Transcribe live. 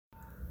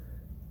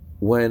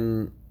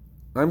When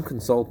I'm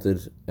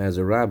consulted as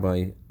a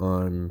rabbi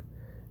on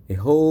a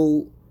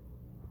whole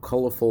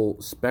colorful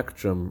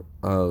spectrum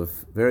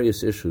of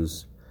various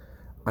issues,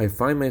 I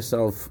find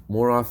myself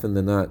more often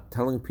than not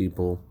telling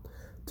people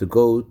to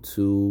go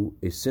to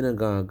a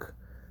synagogue,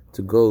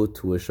 to go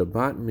to a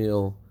Shabbat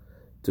meal,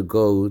 to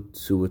go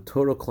to a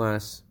Torah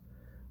class.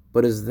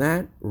 But is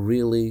that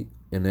really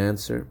an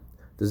answer?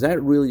 Does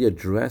that really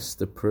address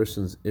the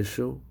person's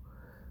issue?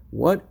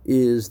 What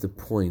is the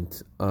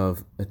point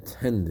of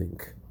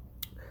attending?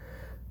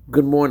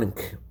 Good morning.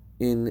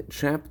 In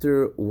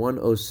chapter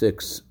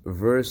 106,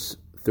 verse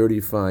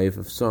 35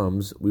 of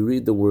Psalms, we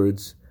read the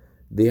words,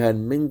 "They had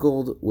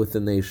mingled with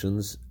the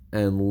nations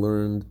and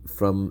learned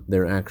from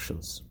their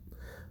actions."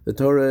 The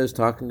Torah is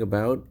talking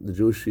about the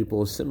Jewish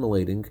people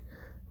assimilating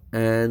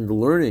and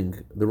learning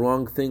the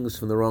wrong things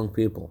from the wrong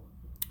people.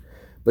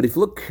 But if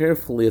you look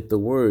carefully at the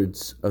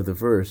words of the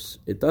verse,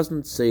 it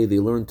doesn't say they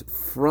learned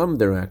from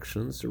their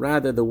actions.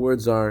 Rather, the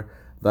words are,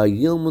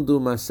 "Vayilmudu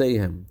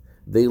masehem."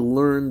 They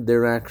learned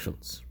their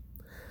actions.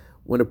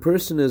 When a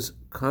person is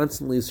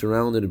constantly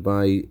surrounded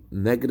by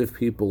negative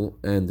people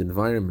and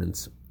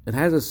environments, it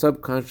has a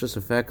subconscious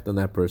effect on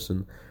that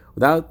person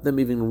without them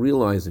even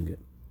realizing it.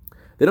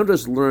 They don't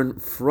just learn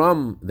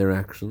from their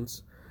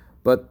actions,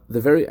 but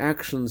the very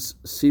actions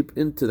seep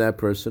into that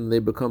person. They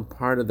become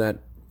part of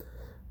that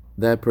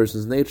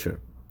person's nature.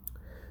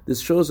 This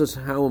shows us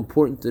how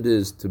important it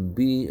is to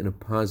be in a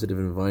positive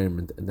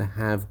environment and to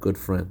have good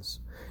friends.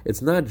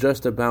 It's not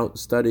just about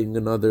studying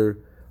another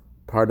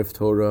part of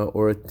Torah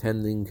or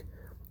attending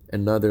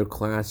another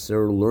class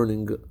or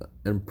learning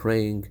and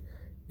praying.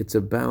 It's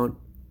about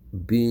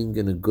being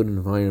in a good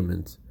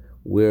environment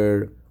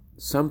where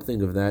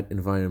something of that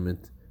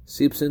environment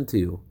seeps into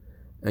you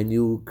and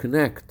you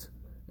connect,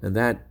 and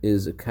that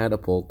is a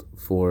catapult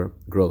for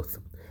growth.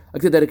 I'd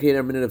like to dedicate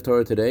our minute of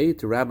Torah today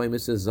to Rabbi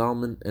Mrs.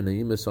 Zalman and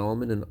Naima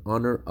Solomon in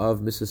honor of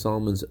Mrs.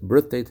 Solomon's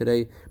birthday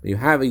today. May you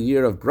have a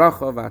year of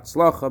bracha,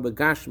 v'atzlacha,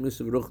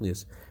 b'gashmius,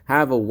 v'ruchnius.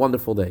 Have a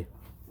wonderful day.